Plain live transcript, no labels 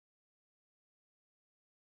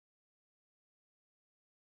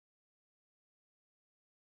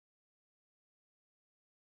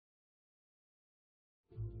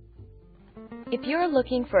If you're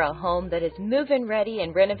looking for a home that is move-in ready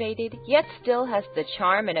and renovated, yet still has the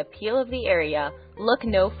charm and appeal of the area, look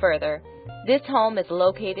no further. This home is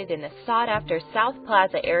located in the sought-after South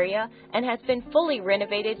Plaza area and has been fully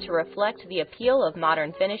renovated to reflect the appeal of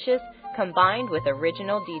modern finishes combined with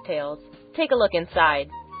original details. Take a look inside.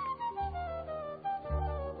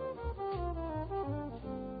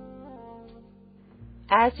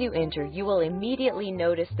 As you enter, you will immediately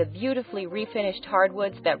notice the beautifully refinished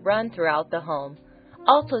hardwoods that run throughout the home.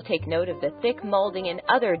 Also take note of the thick molding and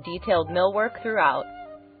other detailed millwork throughout.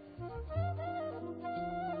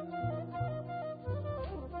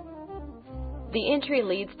 The entry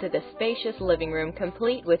leads to the spacious living room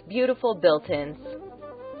complete with beautiful built-ins.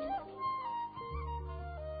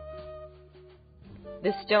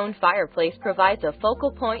 The stone fireplace provides a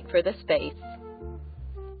focal point for the space.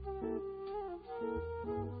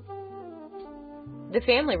 The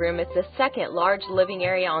family room is the second large living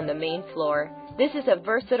area on the main floor. This is a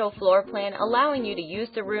versatile floor plan allowing you to use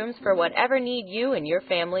the rooms for whatever need you and your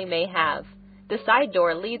family may have. The side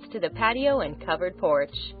door leads to the patio and covered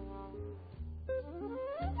porch.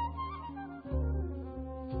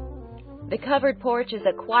 The covered porch is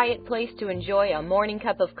a quiet place to enjoy a morning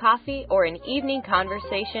cup of coffee or an evening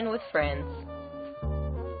conversation with friends.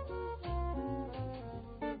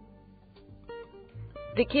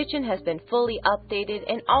 The kitchen has been fully updated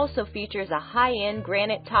and also features a high-end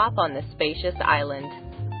granite top on the spacious island.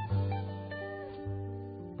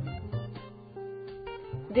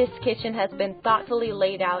 This kitchen has been thoughtfully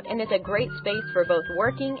laid out and is a great space for both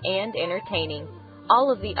working and entertaining.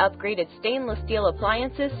 All of the upgraded stainless steel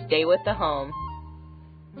appliances stay with the home.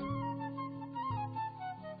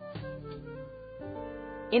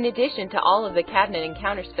 In addition to all of the cabinet and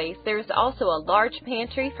counter space, there is also a large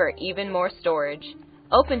pantry for even more storage.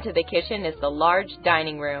 Open to the kitchen is the large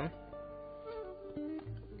dining room.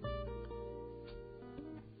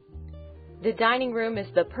 The dining room is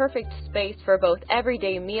the perfect space for both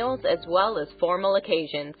everyday meals as well as formal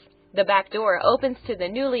occasions. The back door opens to the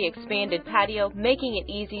newly expanded patio, making it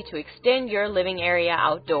easy to extend your living area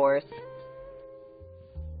outdoors.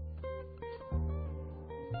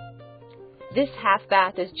 This half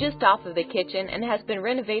bath is just off of the kitchen and has been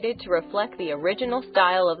renovated to reflect the original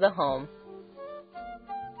style of the home.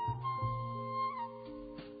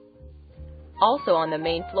 Also on the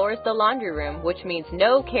main floor is the laundry room, which means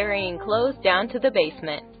no carrying clothes down to the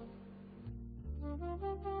basement.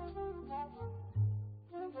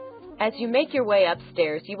 As you make your way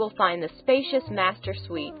upstairs, you will find the spacious master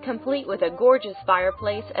suite, complete with a gorgeous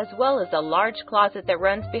fireplace as well as a large closet that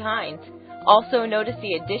runs behind. Also notice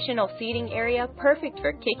the additional seating area, perfect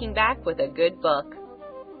for kicking back with a good book.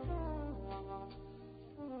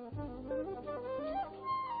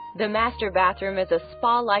 The master bathroom is a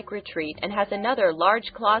spa-like retreat and has another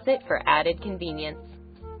large closet for added convenience.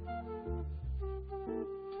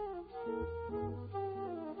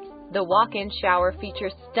 The walk-in shower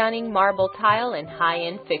features stunning marble tile and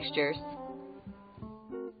high-end fixtures.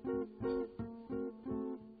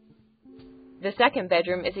 The second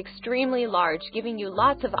bedroom is extremely large, giving you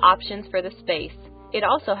lots of options for the space. It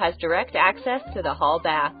also has direct access to the hall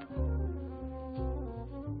bath.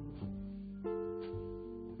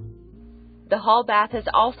 The hall bath has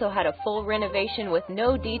also had a full renovation with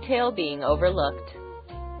no detail being overlooked.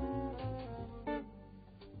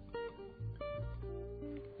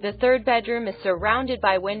 The third bedroom is surrounded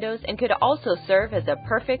by windows and could also serve as a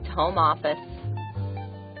perfect home office.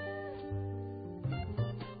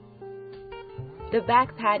 The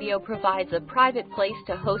back patio provides a private place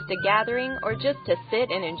to host a gathering or just to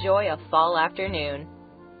sit and enjoy a fall afternoon.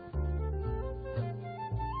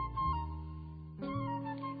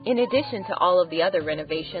 In addition to all of the other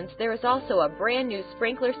renovations, there is also a brand new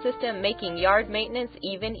sprinkler system making yard maintenance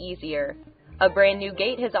even easier. A brand new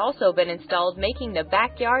gate has also been installed, making the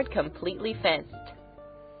backyard completely fenced.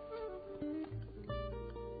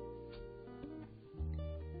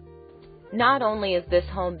 Not only has this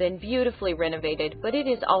home been beautifully renovated, but it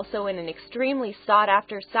is also in an extremely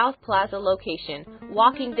sought-after South Plaza location,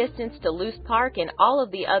 walking distance to Luce Park and all of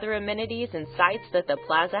the other amenities and sites that the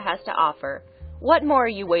plaza has to offer. What more are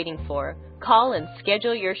you waiting for? Call and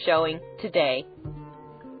schedule your showing today.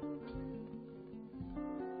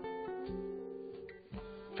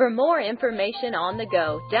 For more information on the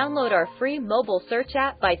go, download our free mobile search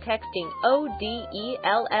app by texting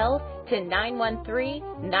ODELL to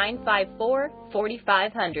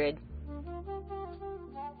 913-954-4500.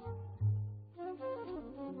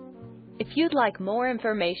 If you'd like more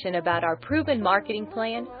information about our proven marketing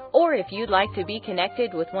plan, or if you'd like to be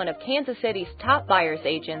connected with one of Kansas City's top buyer's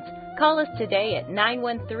agents, Call us today at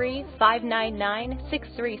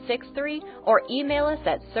 913-599-6363 or email us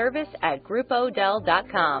at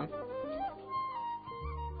service@groupodel.com.